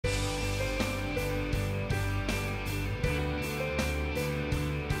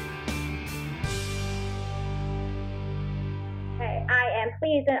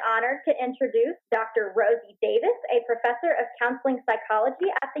pleased and honored to introduce Dr. Rosie Davis, a professor of counseling psychology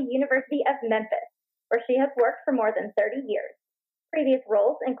at the University of Memphis, where she has worked for more than 30 years. Previous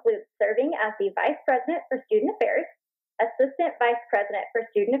roles include serving as the Vice President for Student Affairs, Assistant Vice President for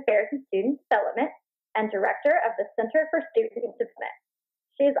Student Affairs and Student Development, and Director of the Center for Student Development.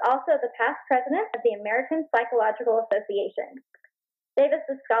 She is also the past President of the American Psychological Association.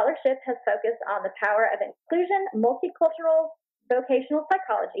 Davis's scholarship has focused on the power of inclusion, multicultural vocational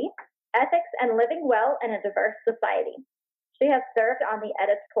psychology, ethics, and living well in a diverse society. She has served on the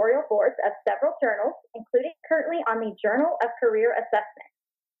editorial boards of several journals, including currently on the Journal of Career Assessment.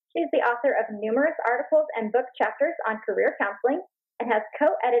 She is the author of numerous articles and book chapters on career counseling and has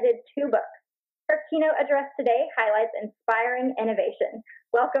co-edited 2 books. Her keynote address today highlights inspiring innovation.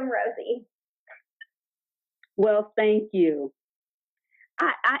 Welcome, Rosie. Well, thank you.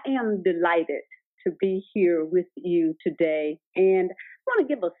 I am delighted to be here with you today, and I want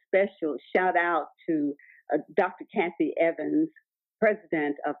to give a special shout out to Dr. Kathy Evans,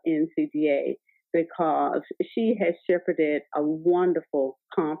 president of NCDA, because she has shepherded a wonderful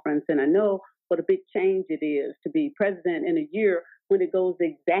conference, and I know what a big change it is to be president in a year when it goes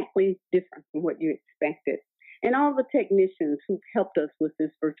exactly different from what you expected, and all the technicians who've helped us with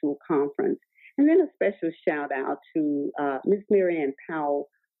this virtual conference. And then a special shout out to Ms. Marianne Powell,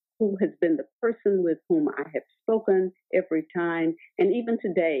 who has been the person with whom I have spoken every time, and even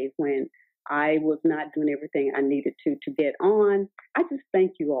today when I was not doing everything I needed to get on. I just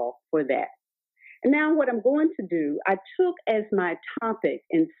thank you all for that. And now what I'm going to do, I took as my topic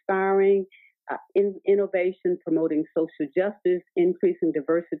inspiring innovation, promoting social justice, increasing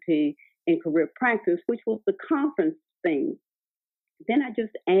diversity in career practice, which was the conference theme. Then I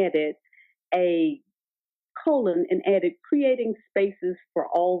just added a colon and added creating spaces for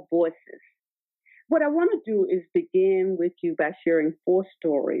all voices. What I want to do is begin with you by sharing 4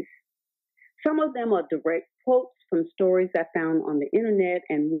 stories. Some of them are direct quotes from stories I found on the internet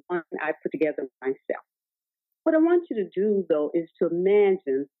and one I put together myself. What I want you to do, though, is to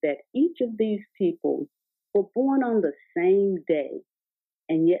imagine that each of these people were born on the same day,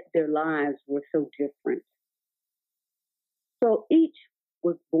 and yet their lives were so different. So each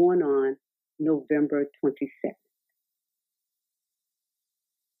was born on November 27th.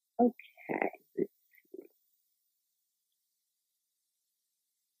 Okay.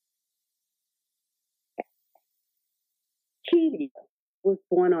 Keely was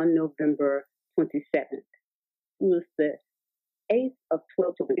born on November 27th. She was the 8th of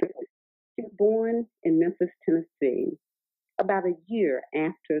 12 children. She was born in Memphis, Tennessee, about a year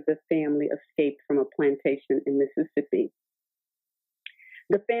after the family escaped from a plantation in Mississippi.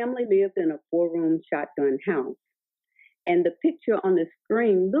 The family lived in a 4-room shotgun house, and the picture on the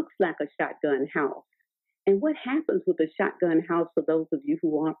screen looks like a shotgun house. And what happens with a shotgun house, for those of you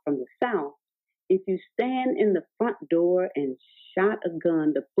who aren't from the South, if you stand in the front door and shot a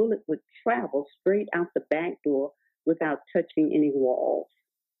gun, the bullet would travel straight out the back door without touching any walls.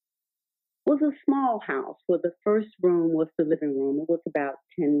 It was a small house where the first room was the living room. It was about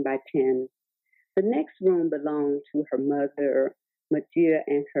 10 by 10. The next room belonged to her mother, Madia,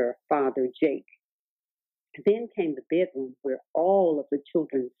 and her father, Jake. Then came the bedroom where all of the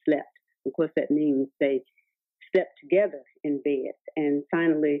children slept. Of course, that means they slept together in bed. And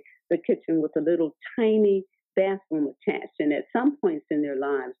finally, the kitchen with a little tiny bathroom attached. And at some points in their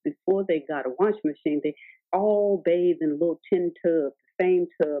lives, before they got a washing machine, they all bathed in a little tin tub, the same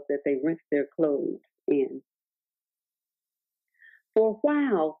tub that they rinsed their clothes in. For a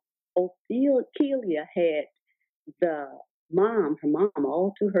while, Ophelia had her mom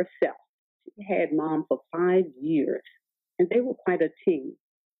all to herself. She had mom for 5 years, and they were quite a team.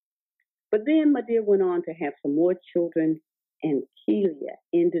 But then Madia went on to have some more children, and Kelia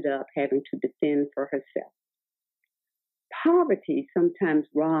ended up having to defend for herself. Poverty sometimes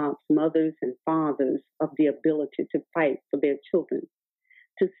robs mothers and fathers of the ability to fight for their children,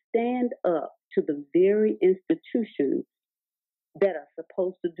 to stand up to the very institutions that are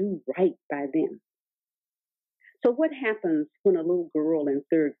supposed to do right by them. So what happens when a little girl in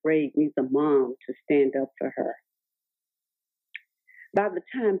 3rd grade needs a mom to stand up for her? By the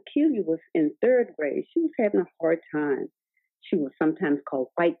time Kelia was in 3rd grade, she was having a hard time. She was sometimes called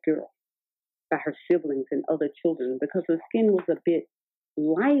white girl by her siblings and other children because her skin was a bit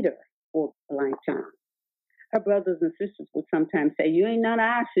lighter for a lifetime. Her brothers and sisters would sometimes say, "You ain't not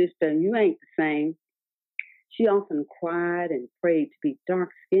our sister, and you ain't the same." She often cried and prayed to be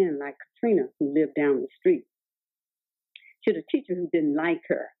dark-skinned like Katrina, who lived down the street. She had a teacher who didn't like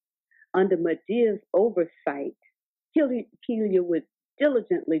her. Under Madia's oversight, Kelia would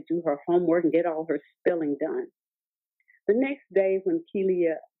diligently do her homework and get all her spelling done. The next day, when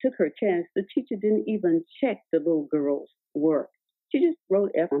Kelia took her test, the teacher didn't even check the little girl's work. She just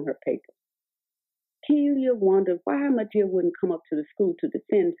wrote F on her paper. Kelia wondered why her dear wouldn't come up to the school to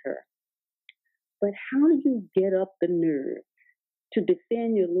defend her. But how do you get up the nerve to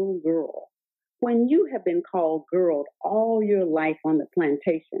defend your little girl when you have been called girl all your life on the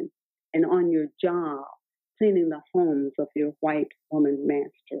plantation and on your job cleaning the homes of your white woman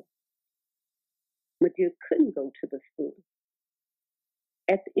master? Medea couldn't go to the school.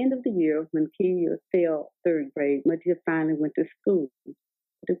 At the end of the year, when Kelia failed third grade, Medea finally went to school,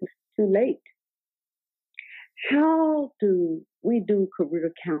 but it was too late. How do we do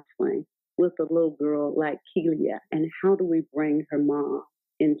career counseling with a little girl like Kelia, and how do we bring her mom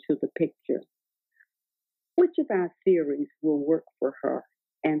into the picture? Which of our theories will work for her,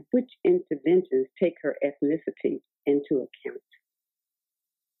 and which interventions take her ethnicity into account?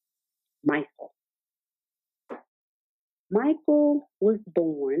 Michael. Michael was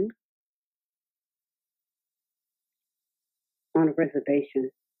born on a reservation.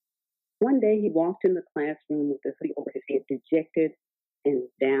 One day he walked in the classroom with a hoodie over his head, dejected and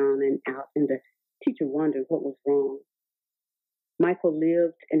down and out, and the teacher wondered what was wrong. Michael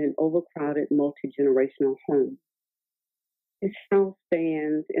lived in an overcrowded, multi-generational home. His house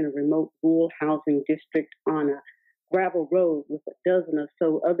stands in a remote rural housing district on a gravel road with a dozen or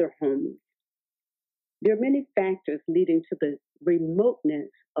so other homes. There are many factors leading to the remoteness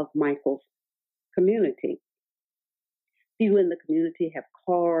of Michael's community. Few in the community have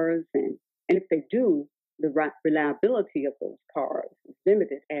cars, and if they do, the reliability of those cars is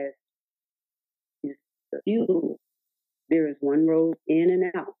limited as is the fuel. There is one road in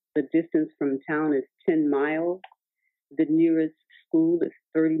and out. The distance from town is 10 miles. The nearest school is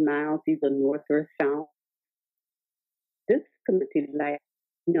 30 miles, either north or south. This community, like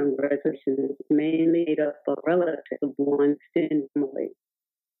young residents, is mainly made up of relatives of one extended family.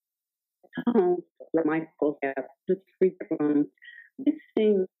 Homes like Michael's have 2-3 rooms. This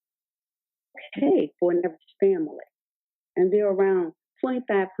seems okay for an average family. And there are around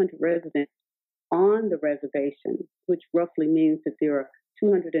 2,500 residents on the reservation, which roughly means that there are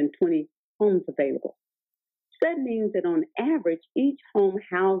 220 homes available. So that means that on average, each home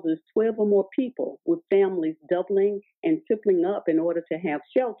houses 12 or more people, with families doubling and tripling up in order to have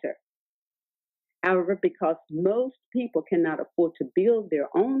shelter. However, because most people cannot afford to build their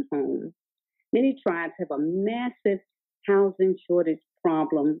own homes, many tribes have a massive housing shortage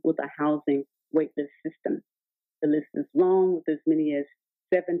problem with a housing waitlist system. The list is long, with as many as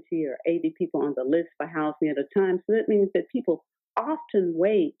 70 or 80 people on the list for housing at a time. So that means that people often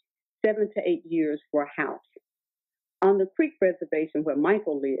wait 7 to 8 years for a house. On the Creek Reservation, where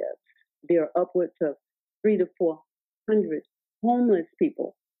Michael lives, there are upwards of 300 to 400 homeless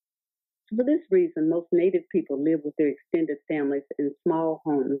people. So for this reason, most Native people live with their extended families in small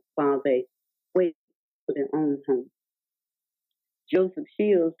homes while they wait for their own home. Joseph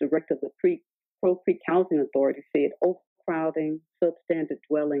Shields, director of the Crow Creek Housing Authority, said overcrowding, substandard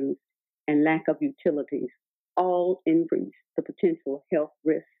dwellings, and lack of utilities all increase the potential health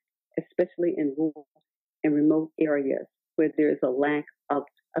risks, especially in rural and remote areas where there is a lack of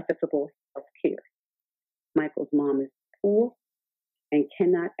accessible health care. Michael's mom is poor and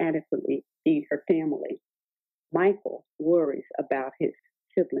cannot adequately feed her family. Michael worries about his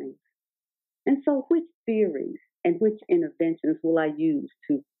siblings. And so which theories and which interventions will I use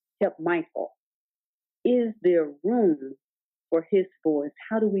to help Michael? Is there room for his voice?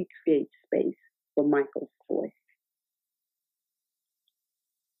 How do we create space for Michael's voice?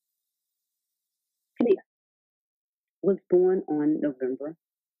 Kenia was born on November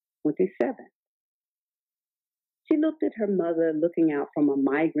 27th. She looked at her mother looking out from a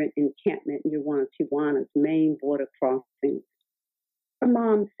migrant encampment near one of Tijuana's main border crossings. Her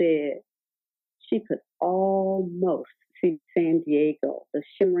mom said she could almost see San Diego, the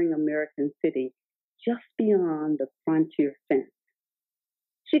shimmering American city, just beyond the frontier fence.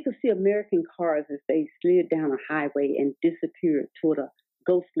 She could see American cars as they slid down a highway and disappeared toward a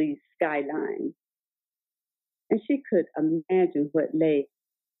ghostly skyline. And she could imagine what lay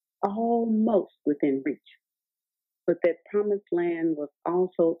almost within reach. But that promised land was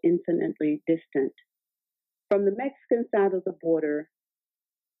also infinitely distant. From the Mexican side of the border,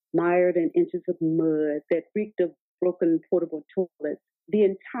 mired in inches of mud that reeked of broken portable toilets, the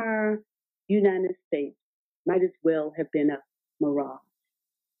entire United States might as well have been a mirage.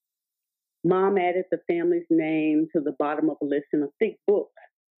 Mom added the family's name to the bottom of a list in a thick book.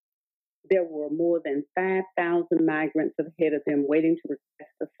 There were more than 5,000 migrants ahead of them waiting to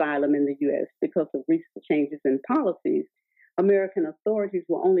request asylum in the U.S. because of recent changes in policies. American authorities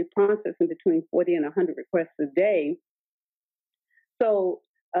were only processing between 40 and 100 requests a day, So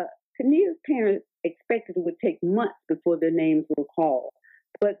Kania's parents expected it would take months before their names were called,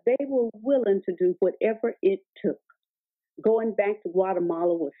 but they were willing to do whatever it took. Going back to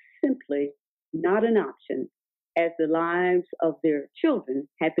Guatemala was simply not an option, as the lives of their children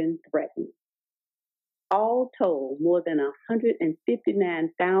had been threatened. All told, more than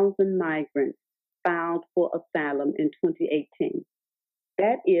 159,000 migrants filed for asylum in 2018.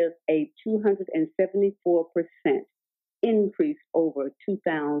 That is a 274% increase over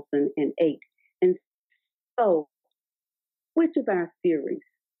 2008. And so, which of our theories,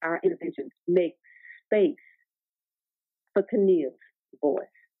 our interventions, make space for Kania's voice?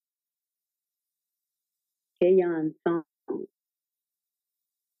 Kayan Song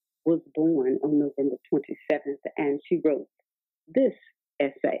was born on November 27th, and she wrote this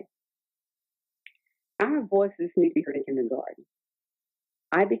essay. Our voices need to be heard in kindergarten.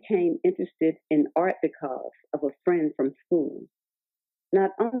 I became interested in art because of a friend from school.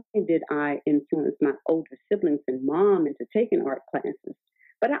 Not only did I influence my older siblings and mom into taking art classes,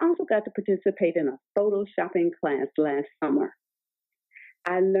 but I also got to participate in a photoshopping class last summer.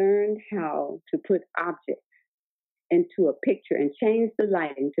 I learned how to put objects into a picture and change the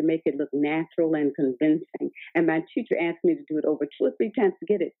lighting to make it look natural and convincing. And my teacher asked me to do it over 2 or 3 times to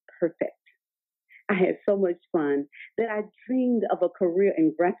get it perfect. I had so much fun that I dreamed of a career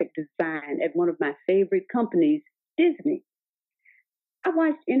in graphic design at one of my favorite companies, Disney. I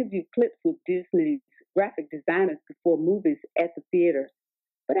watched interview clips with Disney's graphic designers before movies at the theater,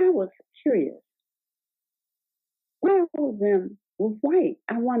 but I was curious. Why all of them were white?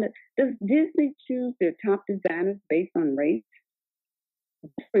 I wondered, does Disney choose their top designers based on race?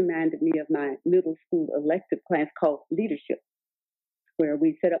 This reminded me of my middle school elective class called Leadership, where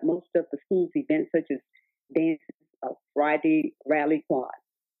we set up most of the school's events such as dances, Friday rally quad.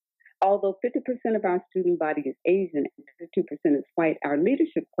 Although 50% of our student body is Asian and 52% is white, our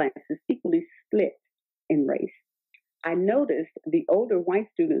leadership class is equally split in race. I noticed the older white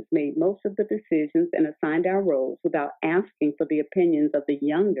students made most of the decisions and assigned our roles without asking for the opinions of the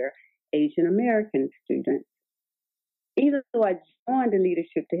younger Asian American students. Even though I joined the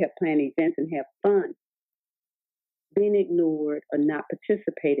leadership to help plan events and have fun, being ignored or not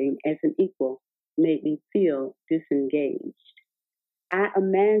participating as an equal made me feel disengaged. I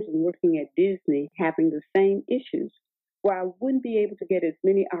imagine working at Disney having the same issues, where I wouldn't be able to get as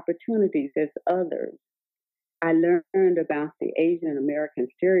many opportunities as others. I learned about the Asian American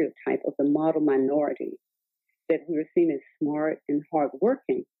stereotype of the model minority, that we are seen as smart and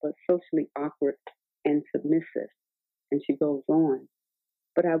hardworking, but socially awkward and submissive. And she goes on.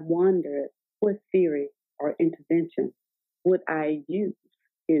 But I wondered what theory or intervention would I use?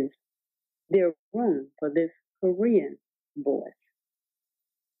 Is there room for this Korean voice?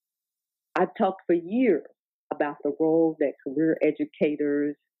 I've talked for years about the role that career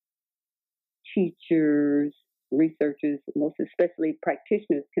educators, teachers, researchers, most especially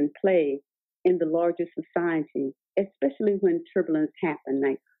practitioners, can play in the larger society, especially when turbulence happens,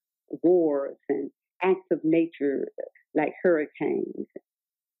 like wars and acts of nature like hurricanes,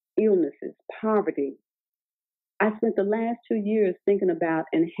 illnesses, poverty. I spent the last 2 years thinking about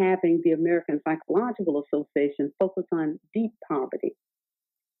and having the American Psychological Association focus on deep poverty.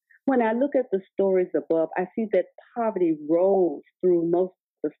 When I look at the stories above, I see that poverty rolls through most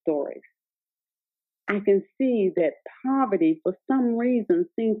of the stories. I can see that poverty, for some reason,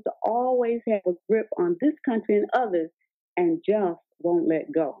 seems to always have a grip on this country and others and just won't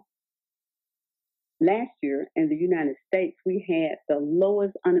let go. Last year in the United States, we had the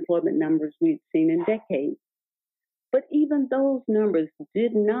lowest unemployment numbers we'd seen in decades. But even those numbers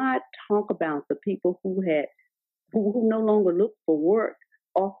did not talk about the people who no longer looked for work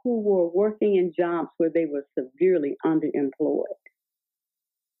or who were working in jobs where they were severely underemployed.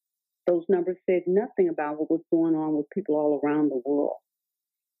 Those numbers said nothing about what was going on with people all around the world.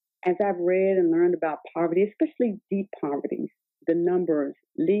 As I've read and learned about poverty, especially deep poverty, the numbers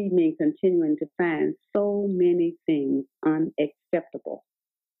leave me continuing to find so many things unacceptable.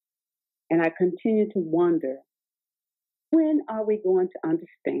 And I continue to wonder, when are we going to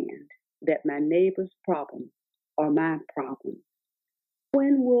understand that my neighbor's problems are my problems?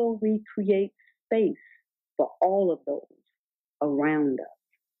 When will we create space for all of those around us?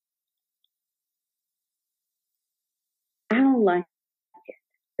 I don't like it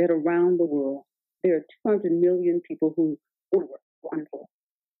that around the world there are 200 million people who work for unemployed.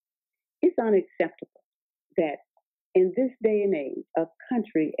 It's unacceptable that in this day and age, a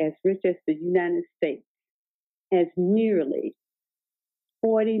country as rich as the United States has nearly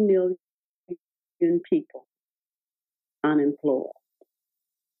 40 million people unemployed,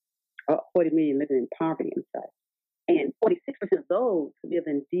 or 40 million living in poverty and such. and 46% of those live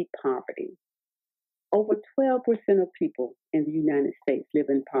in deep poverty. Over 12% of people in the United States live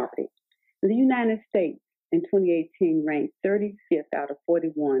in poverty. The United States in 2018 ranked 35th out of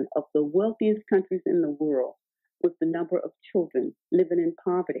 41 of the wealthiest countries in the world with the number of children living in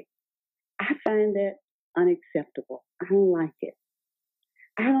poverty. I find that unacceptable. I don't like it.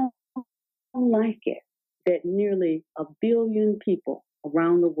 I don't like it that nearly 1 billion people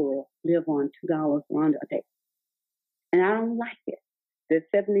around the world live on $2 a day. And I don't like it that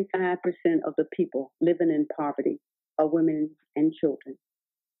 75% of the people living in poverty are women and children.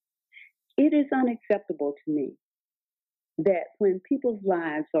 It is unacceptable to me that when people's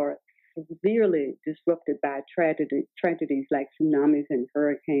lives are severely disrupted by tragedies like tsunamis and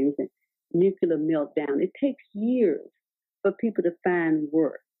hurricanes and nuclear meltdown, it takes years for people to find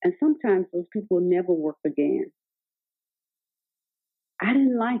work. And sometimes those people will never work again. I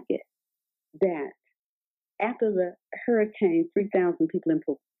didn't like it that after the hurricane, 3,000 people in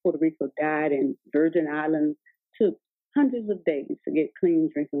Puerto Rico died, and Virgin Islands took hundreds of days to get clean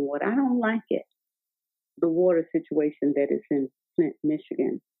drinking water. I don't like it. The water situation that is in Flint,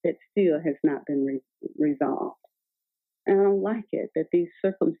 Michigan, that still has not been resolved. And I don't like it that these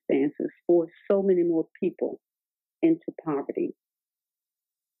circumstances force so many more people into poverty.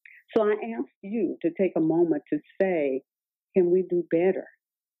 So I ask you to take a moment to say, can we do better?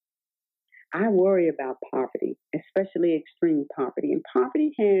 I worry about poverty, especially extreme poverty. And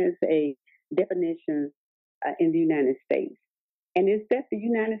poverty has a definition in the United States. And it's that the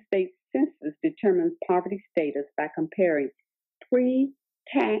United States Census determines poverty status by comparing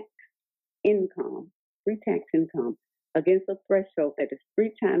pre-tax income against a threshold that is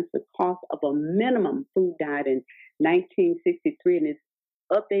 3 times the cost of a minimum food diet in 1963 and is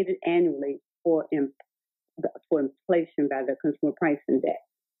updated annually for inflation by the Consumer Price Index.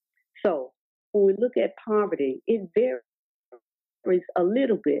 So when we look at poverty, it varies a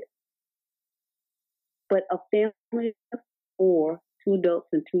little bit. But a family of 4, 2 adults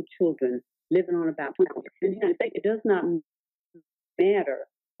and 2 children living on about $20 in the United States, it does not matter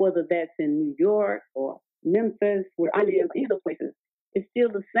whether that's in New York or Memphis, where I live, any of those places, it's still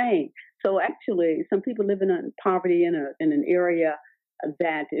the same. So actually, some people living in poverty in an area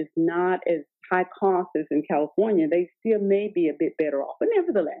that is not as high cost as in California, they still may be a bit better off. But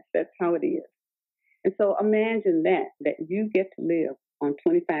nevertheless, that's how it is. And so imagine that you get to live on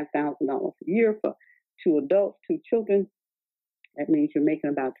 $25,000 a year for 2 adults, 2 children. That means you're making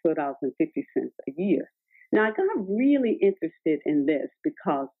about $12.50 a year. Now, I got really interested in this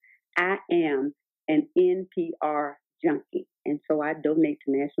because I am an NPR junkie. And so I donate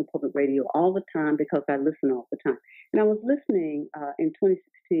to National Public Radio all the time because I listen all the time. And I was listening in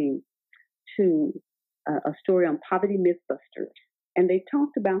 2016 to a story on poverty mythbusters. And they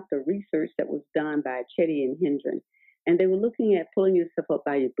talked about the research that was done by Chetty and Hendren. And they were looking at pulling yourself up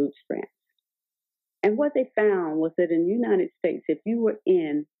by your bootstraps. And what they found was that in the United States, if you were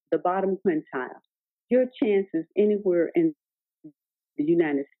in the bottom quintile, your chances anywhere in the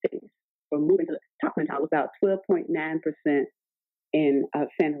United States for moving to the top quintile was about 12.9% in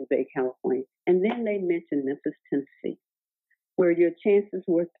San Jose, California. And then they mentioned Memphis, Tennessee, where your chances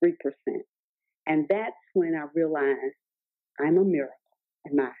were 3%. And that's when I realized I'm a miracle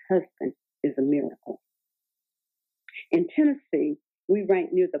and my husband is a miracle. In Tennessee, we rank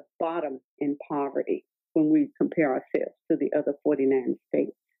near the bottom in poverty when we compare ourselves to the other 49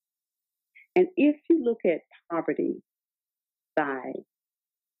 states. And if you look at poverty by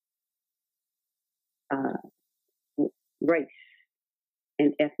race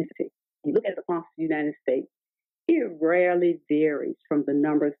and ethnicity, you look at it across the United States, it rarely varies from the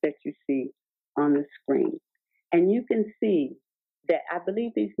numbers that you see on the screen. And you can see that I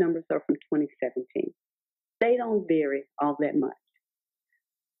believe these numbers are from 2017. They don't vary all that much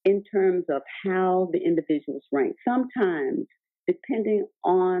in terms of how the individuals rank. Sometimes, depending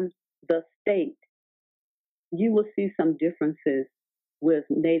on the state, you will see some differences with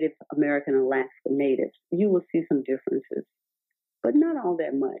Native American and Alaska Natives. You will see some differences, but not all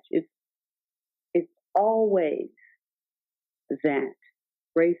that much. It's always that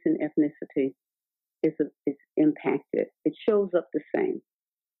race and ethnicity is impacted. It shows up the same.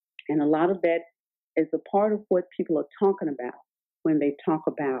 And a lot of that is a part of what people are talking about when they talk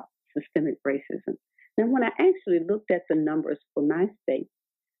about systemic racism. Now, when I actually looked at the numbers for my state,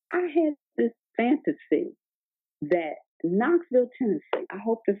 I had this fantasy that Knoxville, Tennessee, I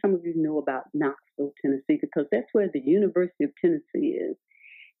hope that some of you know about Knoxville, Tennessee, because that's where the University of Tennessee is.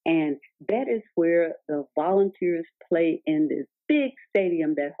 And that is where the Volunteers play in this big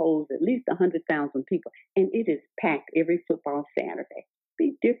stadium that holds at least 100,000 people. And it is packed every football Saturday.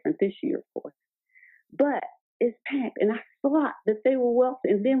 Be different this year, of course. But is packed. And I thought that they were wealthy.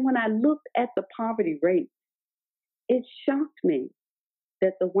 And then when I looked at the poverty rate, it shocked me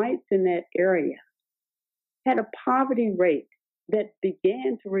that the whites in that area had a poverty rate that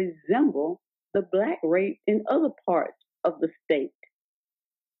began to resemble the black rate in other parts of the state.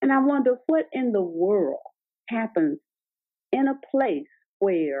 And I wonder what in the world happens in a place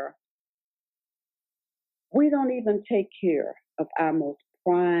where we don't even take care of our most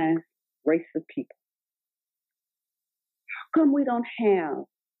prized race of people. How come we don't have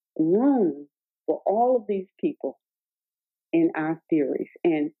room for all of these people in our theories?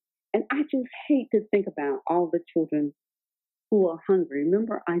 And I just hate to think about all the children who are hungry.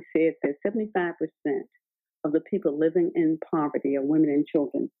 Remember, I said that 75% of the people living in poverty are women and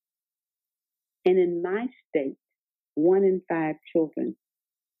children. And in my state, 1 in 5 children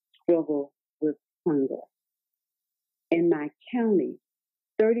struggle with hunger. In my county,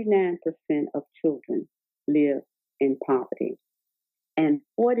 39% of children live in poverty, and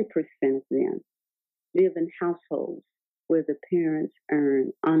 40% of them live in households where the parents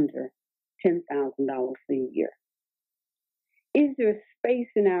earn under $10,000 a year. Is there space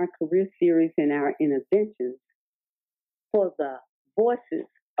in our career series and our interventions for the voices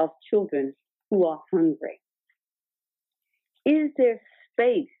of children who are hungry? Is there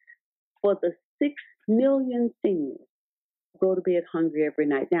space for the 6 million seniors who go to bed hungry every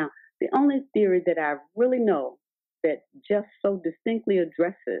night? Now, the only theory that I really know that just so distinctly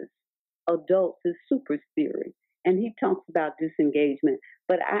addresses adults is Super's theory, and he talks about disengagement,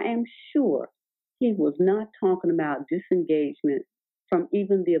 but I am sure he was not talking about disengagement from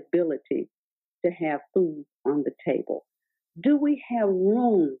even the ability to have food on the table. Do we have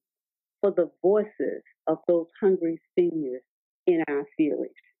room for the voices of those hungry seniors in our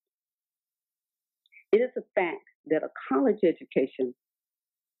theories? It is a fact that a college education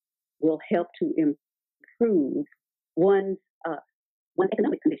will help to improve one's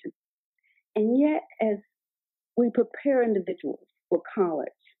economic condition. And yet, as we prepare individuals for college,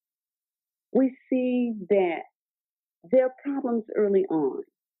 we see that there are problems early on.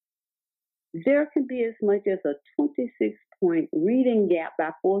 There can be as much as a 26-point reading gap by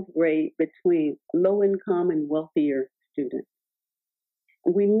 4th grade between low-income and wealthier students.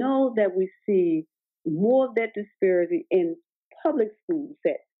 We know that we see more of that disparity in public schools,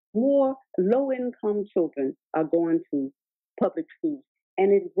 that more low-income children are going to public schools,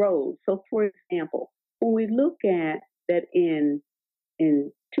 and it grows. So, for example, when we look at that in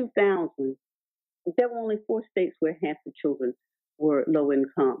 2000, there were only 4 states where half the children were low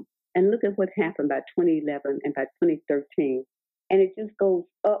income. And look at what happened by 2011 and by 2013. And it just goes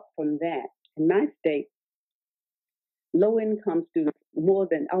up from that. In my state, low income students, more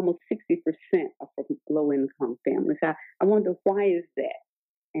than almost 60% are from low income families. I wonder, why is that?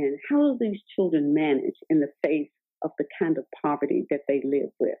 And how do these children manage in the face of the kind of poverty that they live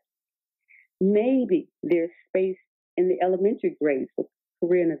with? Maybe there's space in the elementary grades for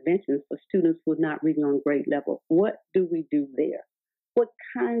career interventions for students who are not reading on grade level. What do we do there? What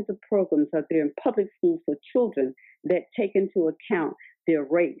kinds of programs are there in public schools for children that take into account their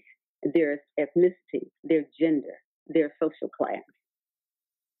race, their ethnicity, their gender, their social class?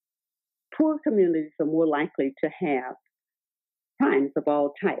 Poor communities are more likely to have crimes of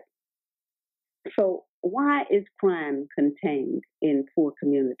all types. So why is crime contained in poor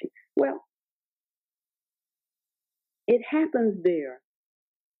communities? Well, it happens there,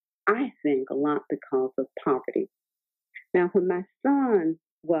 I think, a lot because of poverty. Now, when my son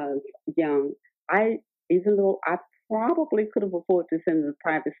was young, even though I probably could have afforded to send him to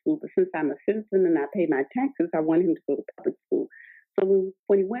private school, but since I'm a citizen and I pay my taxes, I wanted him to go to public school. So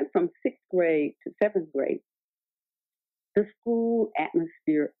when he went from 6th grade to 7th grade, the school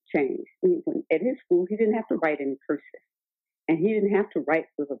atmosphere changed. At his school, he didn't have to write in cursive, and he didn't have to write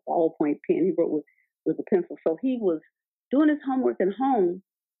with a ballpoint pen. He wrote with a pencil. So he was doing his homework at home,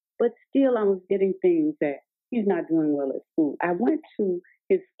 but still I was getting things that he's not doing well at school. I went to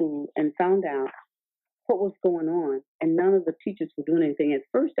his school and found out what was going on, and none of the teachers were doing anything. At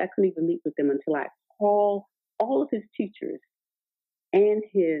first, I couldn't even meet with them until I called all of his teachers and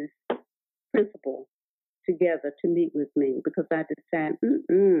his principal together to meet with me, because I decided,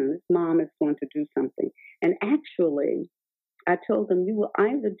 this mom is going to do something. And actually, I told them, you will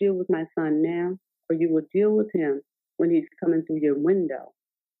either deal with my son now, or you will deal with him when he's coming through your window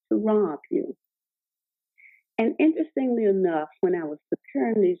to rob you. And interestingly enough, when I was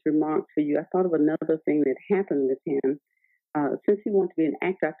preparing these remarks for you, I thought of another thing that happened with him. Since he wanted to be an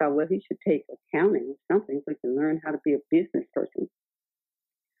actor, I thought, well, he should take accounting or something so he can learn how to be a business person.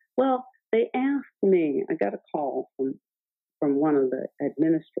 Well, they asked me, I got a call from one of the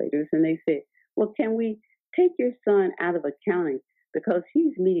administrators, and they said, well, can we Take your son out of accounting because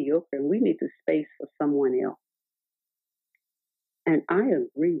he's mediocre and we need the space for someone else. And I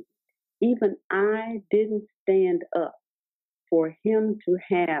agree. Even I didn't stand up for him to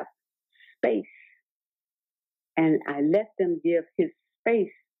have space. And I let them give his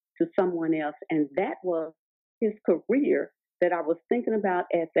space to someone else. And that was his career that I was thinking about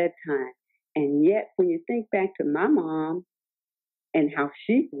at that time. And yet, when you think back to my mom and how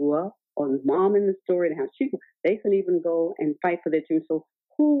she grew up, or the mom in the story and how she grew, they couldn't even go and fight for their children. So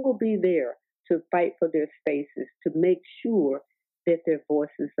who will be there to fight for their spaces, to make sure that their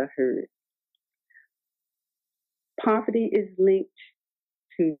voices are heard? Poverty is linked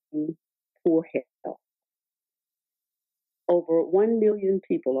to poor health. Over 1 million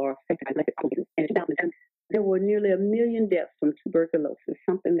people are affected by electric poverty. And in 2010, there were nearly 1 million deaths from tuberculosis,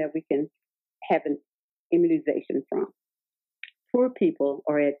 something that we can have an immunization from. Poor people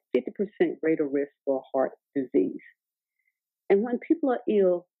are at 50% greater risk for heart disease. And when people are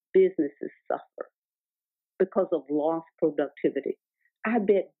ill, businesses suffer because of lost productivity. I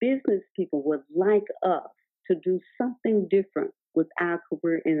bet business people would like us to do something different with our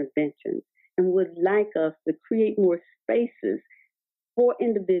career interventions and would like us to create more spaces for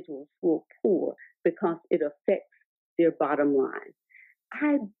individuals who are poor because it affects their bottom line.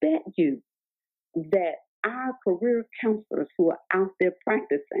 I bet you that our career counselors who are out there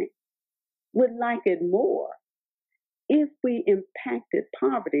practicing would like it more if we impacted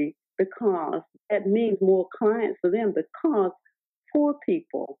poverty, because that means more clients for them, because poor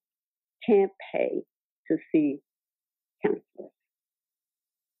people can't pay to see counselors.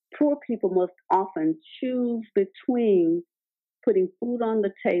 Poor people must often choose between putting food on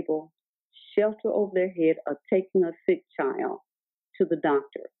the table, shelter over their head, or taking a sick child to the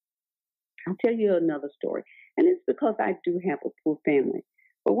doctor. I'll tell you another story, and it's because I do have a poor family.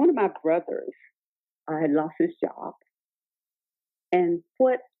 But one of my brothers had lost his job, and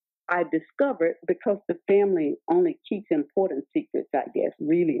what I discovered, because the family only keeps important secrets, I guess,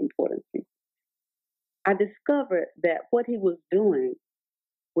 really important secrets, I discovered that what he was doing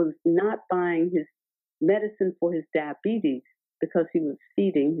was not buying his medicine for his diabetes because he was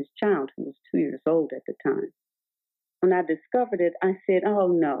feeding his child who was 2 years old at the time. When I discovered it, I said, oh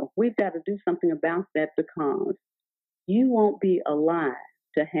no, we've got to do something about that because you won't be alive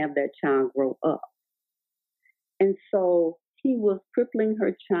to have that child grow up. And so he was crippling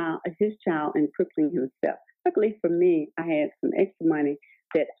his child, and crippling himself. Luckily for me, I had some extra money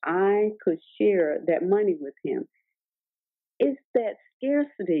that I could share that money with him. It's that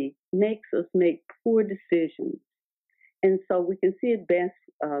scarcity makes us make poor decisions. And so we can see it best,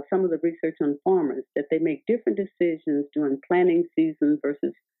 some of the research on farmers, that they make different decisions during planting season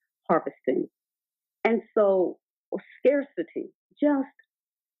versus harvesting. And so scarcity, just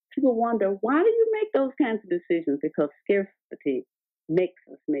people wonder, why do you make those kinds of decisions? Because scarcity makes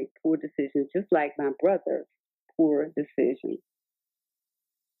us make poor decisions, just like my brother's poor decisions.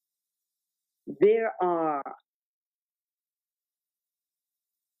 There are,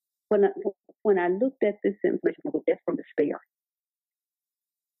 when I looked at this information, I looked at from despair.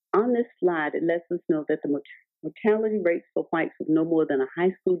 On this slide, it lets us know that the mortality rates for whites with no more than a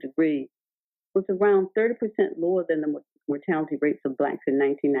high school degree was around 30% lower than the mortality rates of blacks in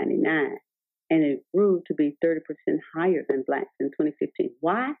 1999, and it grew to be 30% higher than blacks in 2015.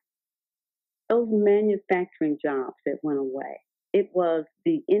 Why? Those manufacturing jobs that went away. It was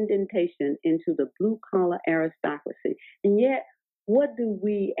the indentation into the blue-collar aristocracy. And yet, what do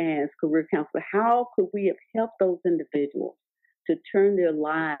we as career counselors, how could we have helped those individuals to turn their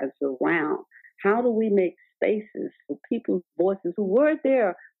lives around? How do we make spaces for people's voices who were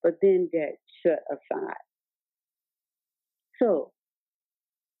there but then get shut aside? So,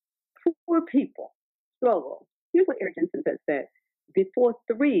 poor people struggle. Here's what Eric Jensen said. Before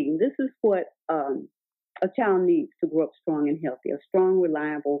 3, this is what a child needs to grow up strong and healthy: a strong,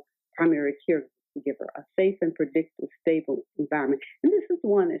 reliable primary caregiver, a safe and predictable, stable environment. And this is the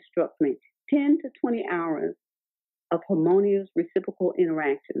one that struck me: 10 to 20 hours of harmonious reciprocal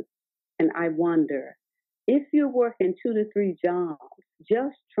interactions. And I wonder, if you're working 2 to 3 jobs,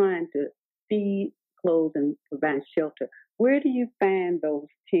 just trying to feed, clothe, and provide shelter, where do you find those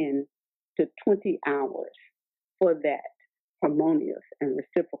 10 to 20 hours for that harmonious and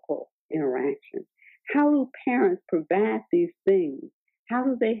reciprocal interaction? How do parents provide these things? How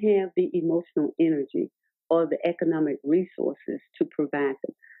do they have the emotional energy or the economic resources to provide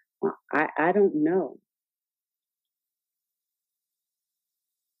them? Well, I don't know.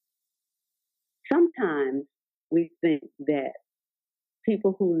 Sometimes we think that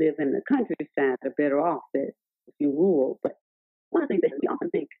people who live in the countryside are better off than if you rural, but one of the things that we often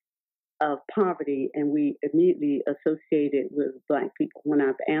think of poverty, and we immediately associate it with Black people when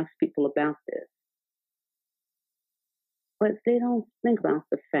I've asked people about this. But they don't think about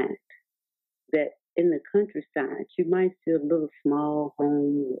the fact that in the countryside, you might see a little small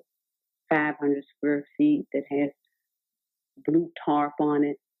home with 500 square feet that has blue tarp on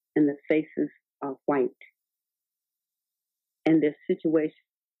it, and the faces are white. And their situations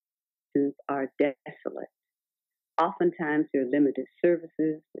are desolate. Oftentimes, there are limited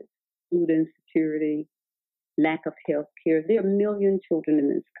services, food insecurity, lack of health care. There are a million children in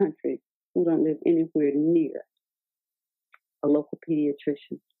this country who don't live anywhere near a local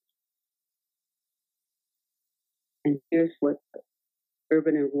pediatrician. And here's what the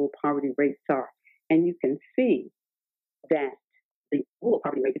urban and rural poverty rates are. And you can see that the rural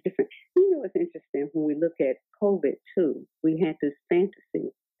poverty rate is different. You know, it's interesting when we look at COVID too, we had this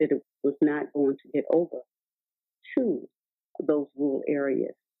fantasy that it was not going to get over to those rural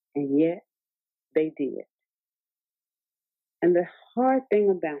areas, and yet they did. And the hard thing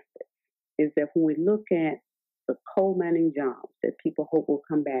about this is that when we look at the coal mining jobs that people hope will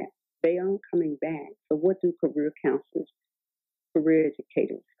come back, they aren't coming back. So what do career counselors, career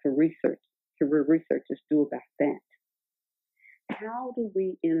educators, career researchers do about that? How do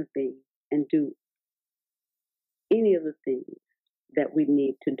we intervene and do any of the things that we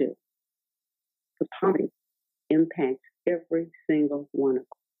need to do? The poverty impacts every single one of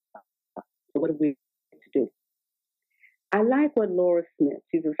us. So what do we need to do? I like what Laura Smith,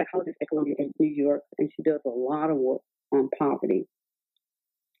 she's a psychologist at Columbia in New York, and she does a lot of work on poverty.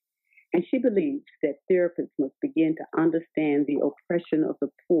 And she believes that therapists must begin to understand the oppression of the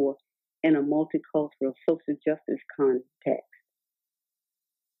poor in a multicultural social justice context.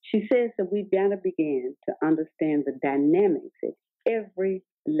 She says that we've got to begin to understand the dynamics at every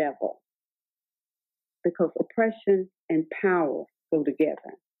level, because oppression and power go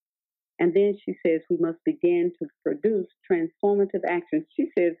together. And then she says we must begin to produce transformative actions. She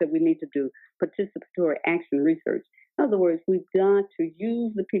says that we need to do participatory action research. In other words, we've got to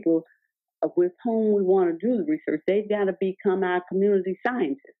use the people with whom we want to do the research. They've got to become our community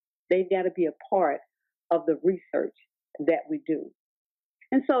scientists. They've got to be a part of the research that we do.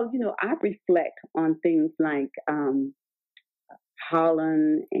 And so, you know, I reflect on things like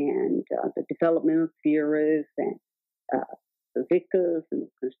Holland and the developmental theorists and the Vickers and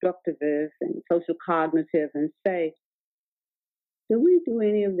constructivists and social cognitive, and say, do we do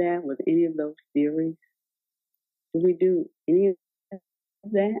any of that with any of those theories? Do we do any of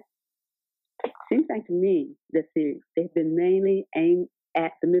that? Seems like to me that they've been mainly aimed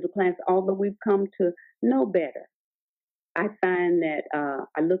at the middle class, although we've come to know better. I find that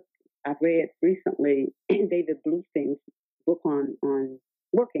I read recently David Bluestein's book on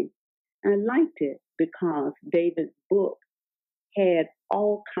working. And I liked it because David's book had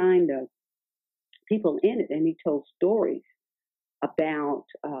all kind of people in it, and he told stories about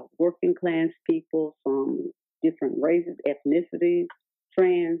working class people from different races, ethnicities,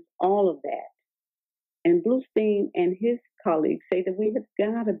 trans, all of that. And Bluestein and his colleagues say that we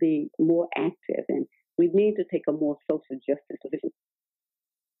have got to be more active, and we need to take a more social justice position.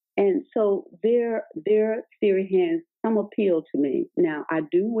 And so their theory has some appeal to me. Now, I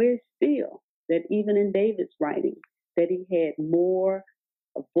do wish still that even in David's writing, that he had more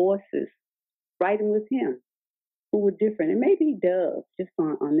voices writing with him who were different. And maybe he does, just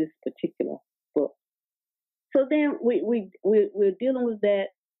on this particular book. So then we're dealing with that.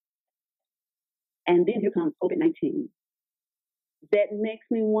 And then here comes COVID-19. That makes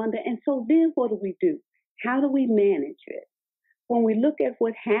me wonder. And so then what do? How do we manage it? When we look at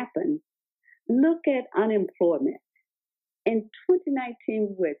what happened, look at unemployment. In 2019,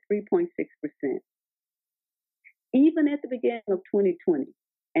 we were at 3.6%. Even at the beginning of 2020,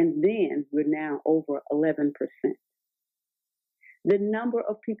 and then we're now over 11%. The number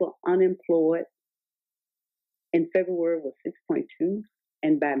of people unemployed in February was 6.2,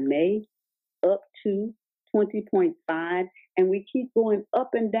 and by May, up to 20.5, and we keep going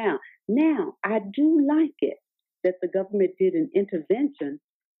up and down. Now, I do like it that the government did an intervention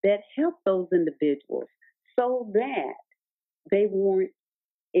that helped those individuals so that they weren't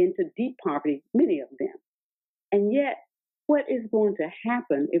into deep poverty, many of them. And yet, what is going to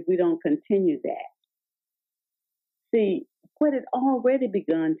happen if we don't continue that? See, what had already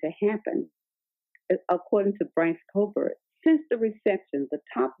begun to happen, according to Bryce Colbert, since the recession, the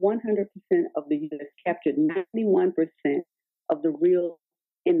top 100% of the U.S. captured 91% of the real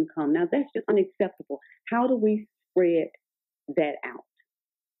income. Now, that's just unacceptable. How do we spread that out?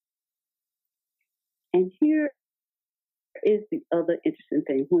 And here is the other interesting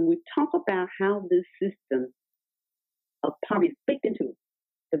thing. When we talk about how this system of poverty is baked into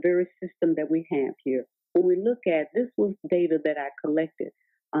the very system that we have here. When we look at, this was data that I collected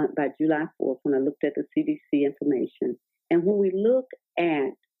by July 4th when I looked at the CDC information. And when we look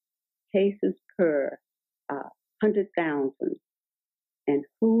at cases per 100,000 and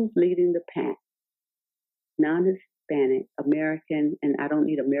who's leading the pack, non-Hispanic, American, and I don't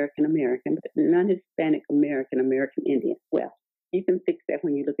need American, but non-Hispanic, American Indian. Well, you can fix that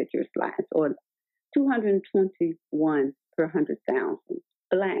when you look at your slides. Or 221 per 100,000.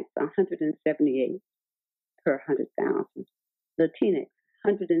 Blacks, 178 per 100,000. Latinx,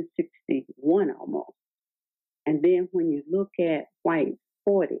 161 almost. And then when you look at whites,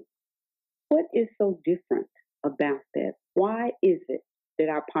 40. What is so different about that? Why is it that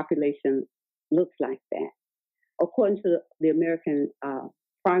our population looks like that? According to the American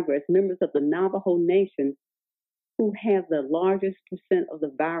Progress, members of the Navajo Nation, who have the largest percent of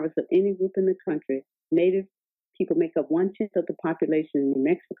the virus of any group in the country, Native people make up 1/10 of the population in New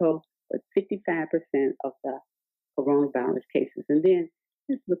Mexico, but 55% of the coronavirus cases. And then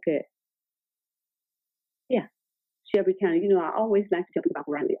just look at, Shelby County. You know, I always like to tell people about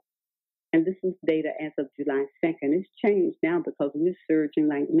where I live. And this is data as of July 2nd. It's changed now because we're surging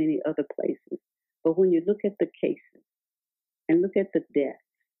like many other places. But when you look at the cases and look at the deaths,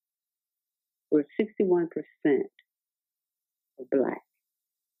 we're 61% Black.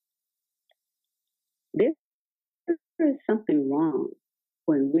 There is something wrong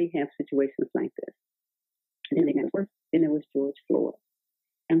when we have situations like this. And then there was George Floyd.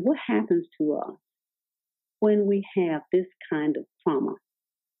 And what happens to us when we have this kind of trauma?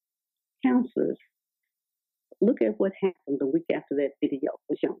 Counselors, look at what happened the week after that video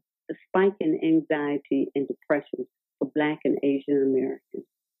was shown. The spike in anxiety and depression for Black and Asian Americans.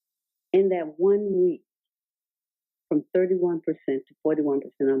 In that 1 week, from 31% to 41%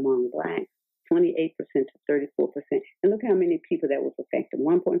 among Blacks, 28% to 34%. And look how many people that was affected.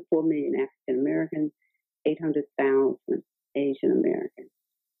 1.4 million African Americans, 800,000 Asian Americans.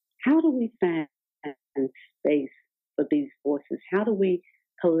 How do we find space for these voices? How do we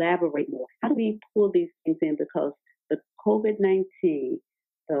collaborate more? How do we pull these things in? Because the COVID-19,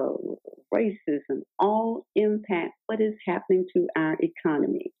 the racism, all impact what is happening to our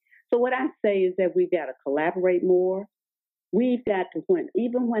economy. So what I say is that we've got to collaborate more. We've got to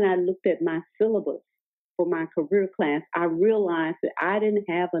even when I looked at my syllabus for my career class, I realized that I didn't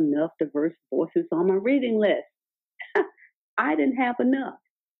have enough diverse voices on my reading list. I didn't have enough.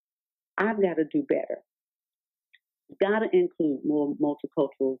 I've got to do better. Got to include more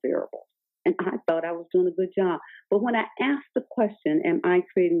multicultural variables. And I thought I was doing a good job. But when I asked the question, am I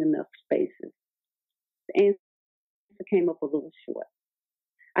creating enough spaces? The answer came up a little short.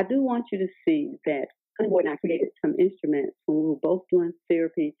 I do want you to see that Boyd and I created some instruments when we were both doing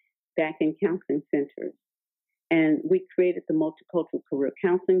therapy back in counseling centers. And we created the Multicultural Career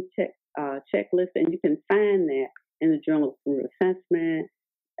Counseling checklist, and you can find that in the Journal of Career Assessment.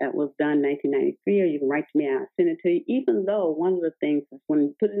 That was done in 1993, or you can write to me, I'll send it to you. Even though one of the things is when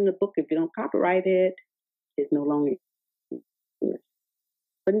you put it in a book, if you don't copyright it, it's no longer yours.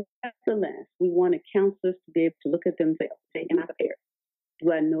 But nevertheless, we wanted counselors to be able to look at themselves and say, am I prepared?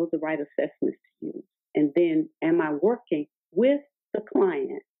 Do I know the right assessments to use? And then am I working with the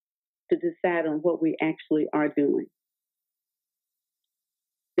client to decide on what we actually are doing?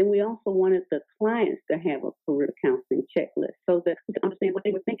 Then we also wanted the clients to have a career counseling checklist so that we could understand what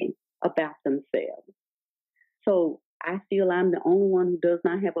they were thinking about themselves. So I feel I'm the only one who does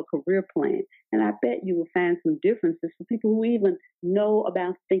not have a career plan. And I bet you will find some differences for people who even know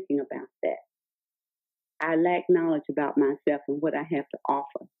about thinking about that. I lack knowledge about myself and what I have to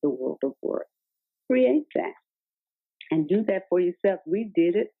offer the world of work. Create that and do that for yourself. We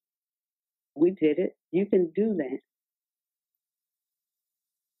did it. You can do that.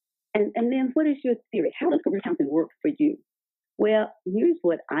 And then what is your theory? How does career counseling work for you? Well, here's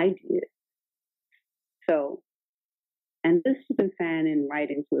what I did. So, and this you can find in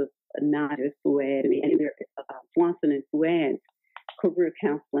writings with Nadia Fuad and Swanson and Fuad's career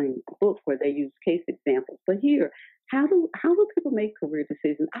counseling book where they use case examples. But here, how do people make career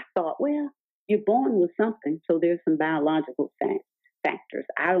decisions? I thought, well, you're born with something, so there's some biological factors.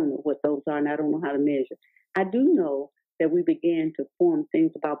 I don't know what those are, and I don't know how to measure. I do know that we began to form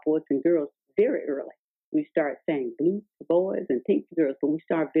things about boys and girls very early. We start saying blue for boys and pink for girls, but we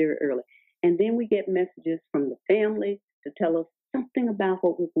start very early. And then we get messages from the family to tell us something about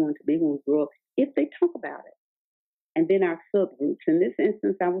what we're going to be when we grow up, if they talk about it. And then our subgroups. In this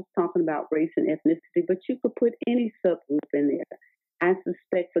instance, I was talking about race and ethnicity, but you could put any subgroup in there. I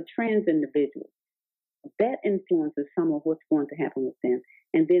suspect for trans individuals, that influences some of what's going to happen with them.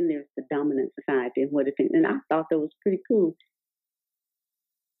 And then there's the dominant society and what it is. And I thought that was pretty cool.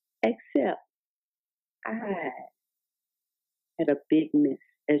 except I had a big miss.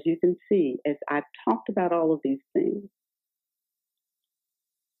 As you can see, as I've talked about all of these things,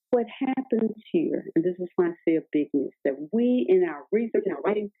 what happens here, and this is why I say a big miss, that we in our research and our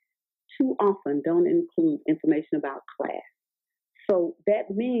writing too often don't include information about class. So that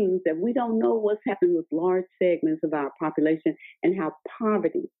means that we don't know what's happening with large segments of our population and how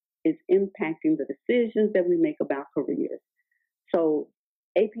poverty is impacting the decisions that we make about careers. So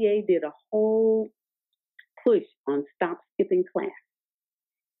APA did a whole push on stop skipping class.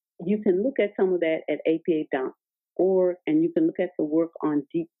 You can look at some of that at apa.org, and you can look at the work on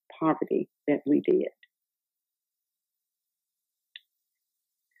deep poverty that we did.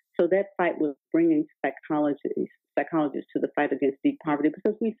 So that fight was bringing psychologists to the fight against deep poverty,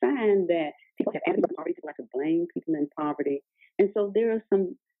 because we find that people have attitudes of poverty, people like to blame people in poverty. And so there are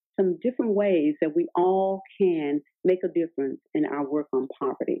some different ways that we all can make a difference in our work on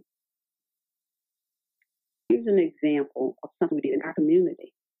poverty. Here's an example of something we did in our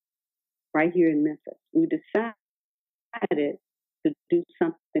community right here in Memphis. We decided to do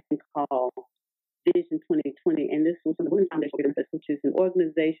something called Vision 2020, and this was from the Women's Foundation of Memphis, which is an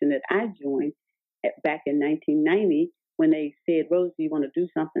organization that I joined back in 1990 when they said, Rosie, you want to do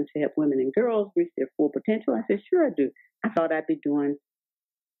something to help women and girls reach their full potential? I said, sure I do. I thought I'd be doing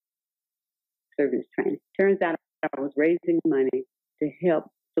service training. Turns out I was raising money to help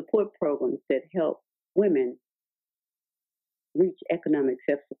support programs that help women reach economic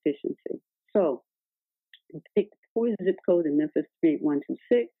self-sufficiency. So we picked the poor zip code in Memphis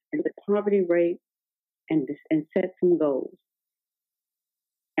 38126 and the poverty rate and set some goals.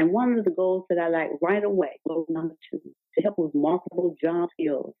 And one of the goals that I like right away, goal number 2, to help with marketable job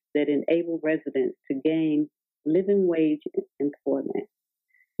skills that enable residents to gain living wage employment.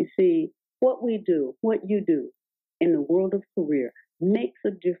 You see, what we do, what you do in the world of career makes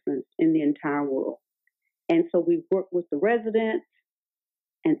a difference in the entire world. And so we worked with the residents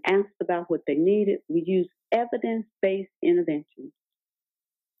and asked about what they needed. We used evidence-based interventions.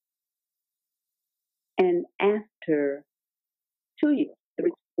 And after 2 years, the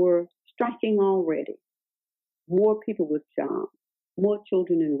results were striking already. More people with jobs, more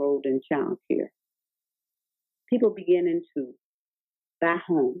children enrolled in child care. People beginning to buy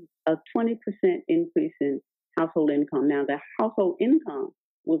homes, a 20% increase in household income. Now, the household income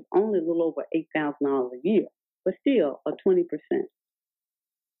was only a little over $8,000 a year, but still a 20%.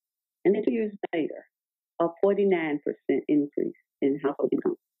 And then 2 years later, a 49% increase in household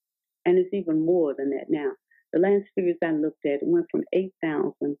income. And it's even more than that now. The last figures I looked at went from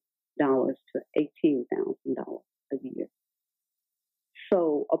 $8,000 to $18,000 a year.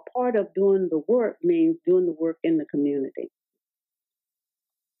 So a part of doing the work means doing the work in the community.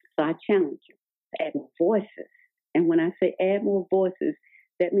 So I challenge you to add more voices. And when I say add more voices,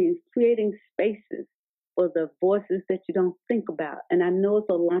 that means creating spaces for the voices that you don't think about. And I know it's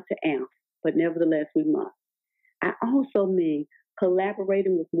a lot to ask, but nevertheless, we must. I also mean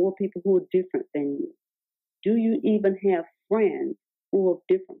collaborating with more people who are different than you. Do you even have friends who are of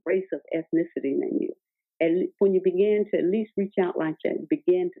different race of ethnicity than you? And when you begin to at least reach out like that, you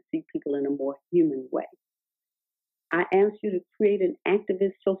begin to see people in a more human way. I ask you to create an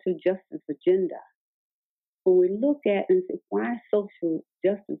activist social justice agenda. When we look at and say, why social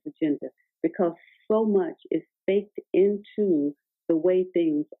justice agenda? Because so much is baked into the way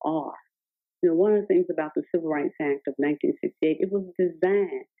things are. You know, one of the things about the Civil Rights Act of 1968, it was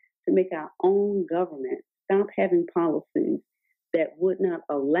designed to make our own government stop having policies that would not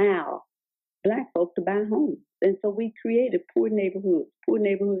allow Black folk to buy homes. And so we created poor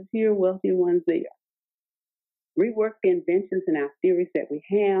neighborhoods here, wealthier ones there. Rework the inventions and our theories that we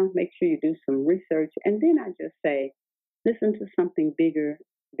have, make sure you do some research, and then I just say, listen to something bigger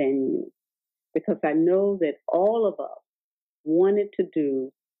than you. Because I know that all of us wanted to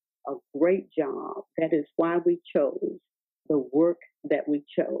do a great job. That is why we chose the work that we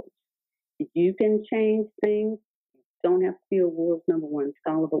chose. If you can change things, you don't have to be a world's #1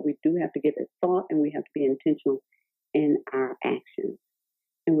 scholar, but we do have to give it thought and we have to be intentional in our actions.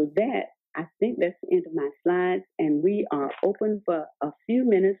 And with that, I think that's the end of my slides, and we are open for a few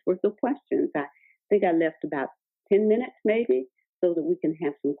minutes worth of questions. I think I left about 10 minutes maybe, so that we can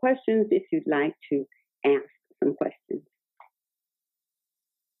have some questions if you'd like to ask some questions.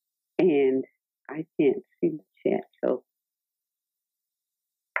 And I can't see the chat, so.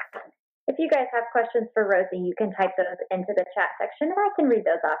 If you guys have questions for Rosie, you can type those into the chat section and I can read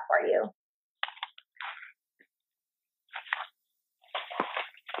those off for you.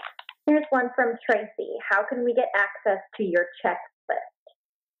 Here's one from Tracy. How can we get access to your checklist?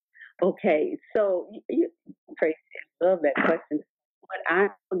 Okay, so Tracy, I love that question. what I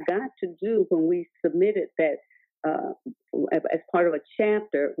forgot to do when we submitted that as part of a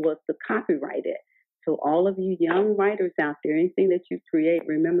chapter was to copyright it. So all of you young writers out there, anything that you create,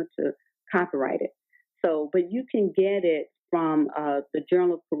 remember to copyright it. So, but you can get it from the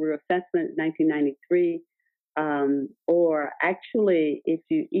Journal of Career Assessment, 1993, or actually, if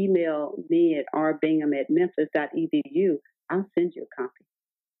you email me at rbingham@memphis.edu, I'll send you a copy.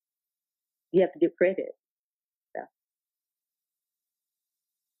 You have to give credit. So.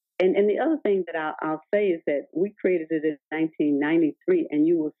 And the other thing that I'll say is that we created it in 1993, and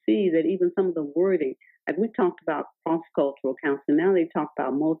you will see that even some of the wording, like we talked about cross-cultural counseling, now they talk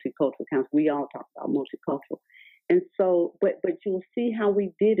about multicultural counseling. We all talk about multicultural. And so, but you'll see how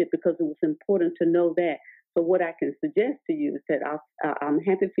we did it because it was important to know that. So what I can suggest to you is that I'm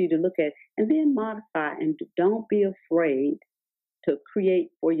happy for you to look at and then modify, and don't be afraid to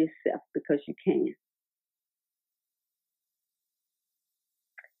create for yourself because you can.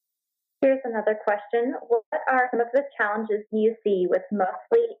 Here's another question. What are some of the challenges you see with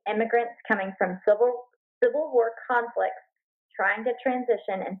mostly immigrants coming from Civil War conflicts trying to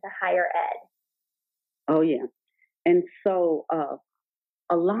transition into higher ed? Oh, yeah. And so a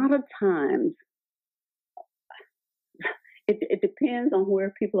lot of times, it depends on where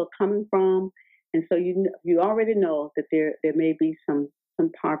people are coming from. And so you already know that there may be some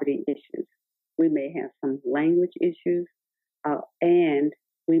poverty issues. We may have some language issues, and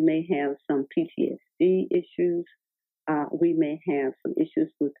we may have some PTSD issues. We may have some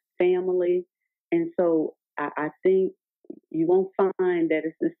issues with family. And so I think you won't find that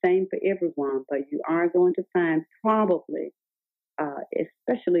it's the same for everyone, but you are going to find probably,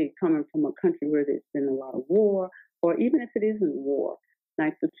 especially coming from a country where there's been a lot of war, or even if it isn't war,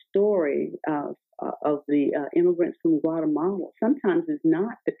 like the story of the immigrants from Guatemala. Sometimes it's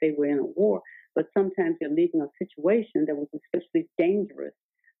not that they were in a war, but sometimes they're leaving a situation that was especially dangerous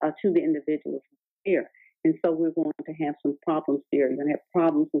to the individuals here. And so we're going to have some problems there. You're going to have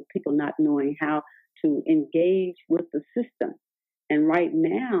problems with people not knowing how to engage with the system. And right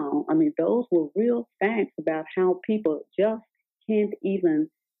now, I mean, those were real facts about how people just can't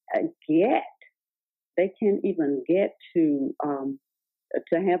even they can't even get to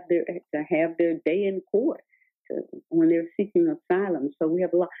have their day in court when they're seeking asylum. So we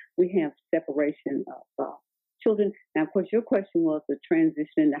have separation of children. Now, of course, your question was the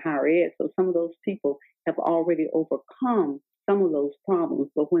transition into higher ed. So some of those people have already overcome some of those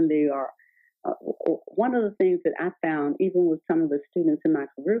problems. But when they are, one of the things that I found, even with some of the students in my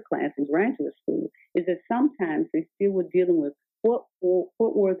career class in graduate school, is that sometimes they still were dealing with what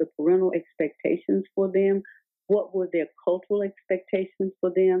were the parental expectations for them, what were their cultural expectations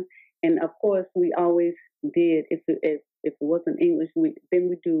for them, and of course we always did if it wasn't English, then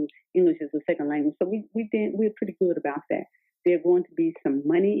we do English as a second language. So we're pretty good about that. There are going to be some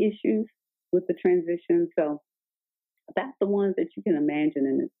money issues with the transition, so that's the ones that you can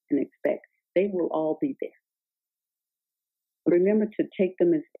imagine and expect. They will all be there. Remember to take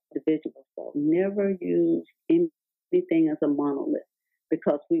them as individuals, though. Never use anything as a monolith,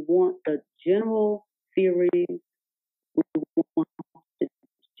 because we want the general theories, we want the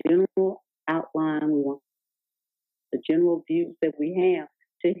general outline, we want the general views that we have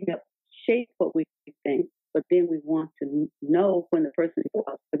to help shape what we think, but then we want to know when the person is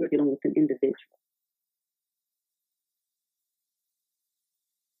that we're dealing with an individual.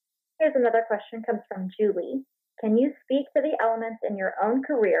 Here's another question, comes from Julie. Can you speak to the elements in your own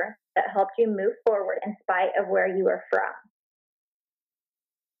career that helped you move forward in spite of where you are from?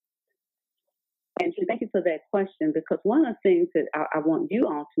 And thank you for that question, because one of the things that I want you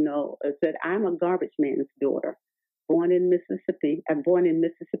all to know is that I'm a garbage man's daughter, born in Mississippi. I'm born in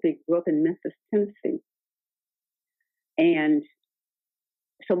Mississippi, grew up in Memphis, Tennessee. And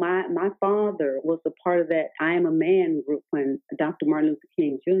so my father was a part of that I Am a Man group when Dr. Martin Luther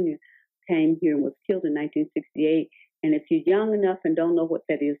King Jr. came here and was killed in 1968. And if you're young enough and don't know what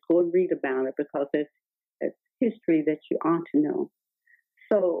that is, go and read about it, because that's history that you ought to know.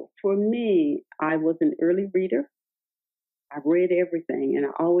 So for me, I was an early reader. I read everything, and I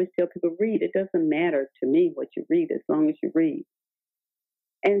always tell people, read. It doesn't matter to me what you read as long as you read.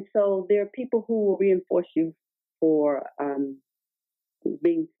 And so there are people who will reinforce you for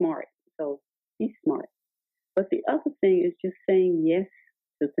being smart. So be smart. But the other thing is just saying yes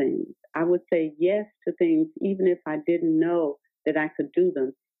to things. I would say yes to things even if I didn't know that I could do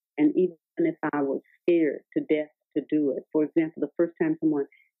them, and even if I was scared to death to do it. For example, the first time someone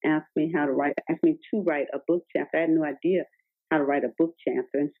asked me to write a book chapter, I had no idea how to write a book chapter.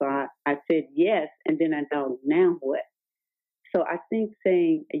 And so I said yes, and then I thought, now what? So I think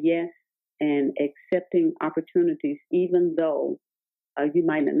saying yes and accepting opportunities, even though you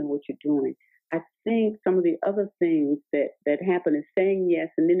might not know what you're doing. I think some of the other things that happen is saying yes,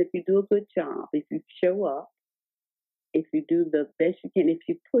 and then if you do a good job, if you show up, if you do the best you can, if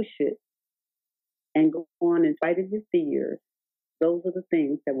you push it and go on in spite of your fears, those are the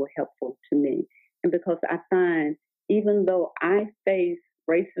things that were helpful to me. And because I find, even though I face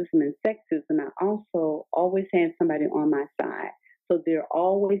racism and sexism, I also always had somebody on my side. So there are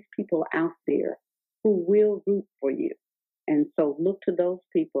always people out there who will root for you. And so look to those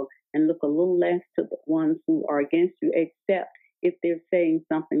people and look a little less to the ones who are against you, except if they're saying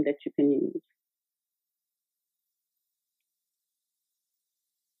something that you can use.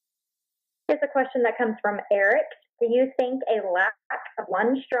 Here's a question that comes from Eric. Do you think a lack of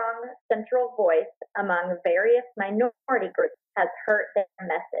one strong central voice among various minority groups has hurt their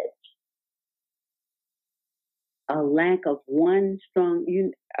message? A lack of one strong,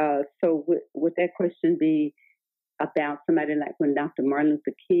 so would that question be about somebody like when Dr. Martin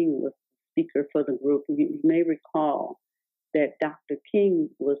Luther King was speaker for the group? You may recall that Dr. King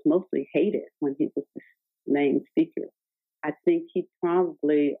was mostly hated when he was the main speaker. I think he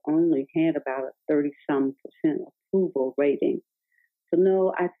probably only had about a 30-some% approval rating. So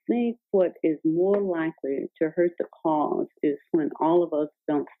no, I think what is more likely to hurt the cause is when all of us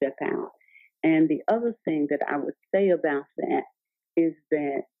don't step out. And the other thing that I would say about that is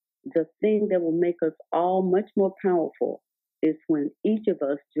that the thing that will make us all much more powerful is when each of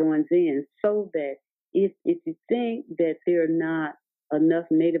us joins in, so that if you think that there are not enough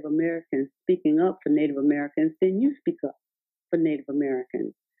Native Americans speaking up for Native Americans, then you speak up for Native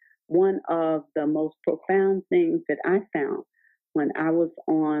Americans. One of the most profound things that I found when I was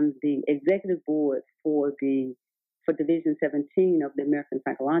on the executive board for Division 17 of the American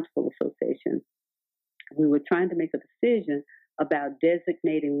Psychological Association, we were trying to make a decision about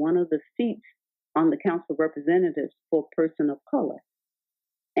designating one of the seats on the Council of Representatives for a person of color.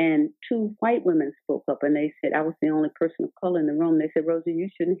 And two white women spoke up, and they said, I was the only person of color in the room. They said, Rosie, you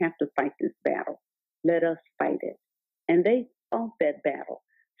shouldn't have to fight this battle. Let us fight it. And they fought that battle.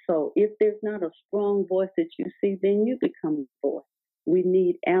 So if there's not a strong voice that you see, then you become a voice. We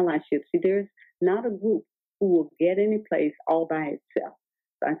need allyship. See, there's not a group who will get any place all by itself.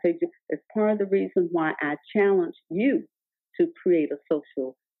 So I say it's part of the reason why I challenge you to create a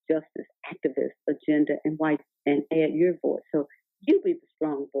social justice activist agenda and add your voice. So you be the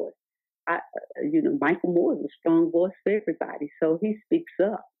strong voice. Michael Moore is a strong voice for everybody, so he speaks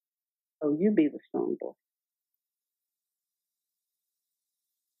up. So you be the strong voice.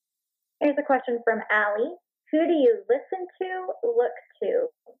 Here's a question from Allie. Who do you listen to, look to,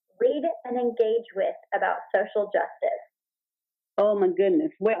 read, and engage with about social justice? Oh, my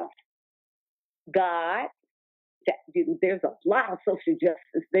goodness. Well, God, there's a lot of social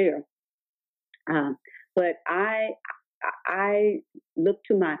justice there. But I look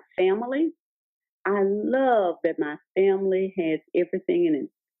to my family. I love that my family has everything in it.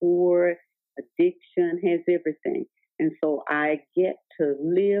 Poor, addiction, has everything. And so I get to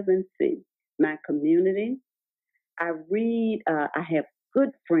live and see my community. I read, I have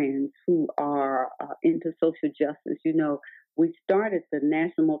good friends who are into social justice. We started the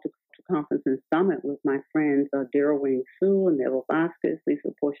National Multicultural Conference and Summit with my friends Daryl Wayne Sue and Neville Vasquez, Lisa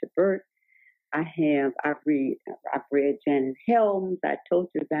Portia Burt. I've read Janet Helms. I told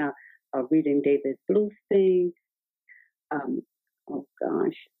you about reading David Bluestein. Oh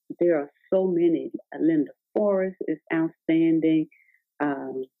gosh, there are so many. Linda Forrest is outstanding.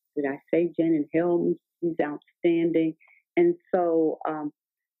 Did I say Janet Helms? She's outstanding. And so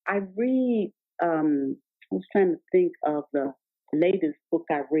I read, I was trying to think of the latest book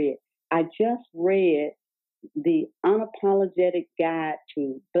I read. I just read The Unapologetic Guide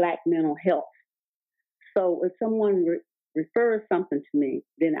to Black Mental Health. So if someone refers something to me,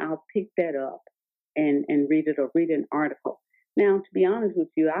 then I'll pick that up and read it, or read an article. Now, to be honest with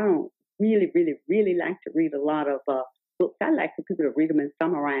you, I don't really, really, really like to read a lot of books. I like for people to read them and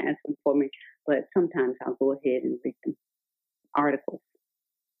summarize them for me, but sometimes I'll go ahead and read them articles.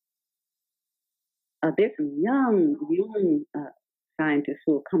 There's some young scientists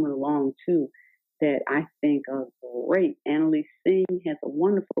who are coming along too that I think are great. Annalise Singh has a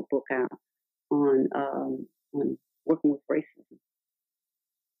wonderful book out on working with racism.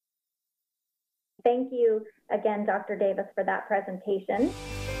 Thank you again, Dr. Davis, for that presentation.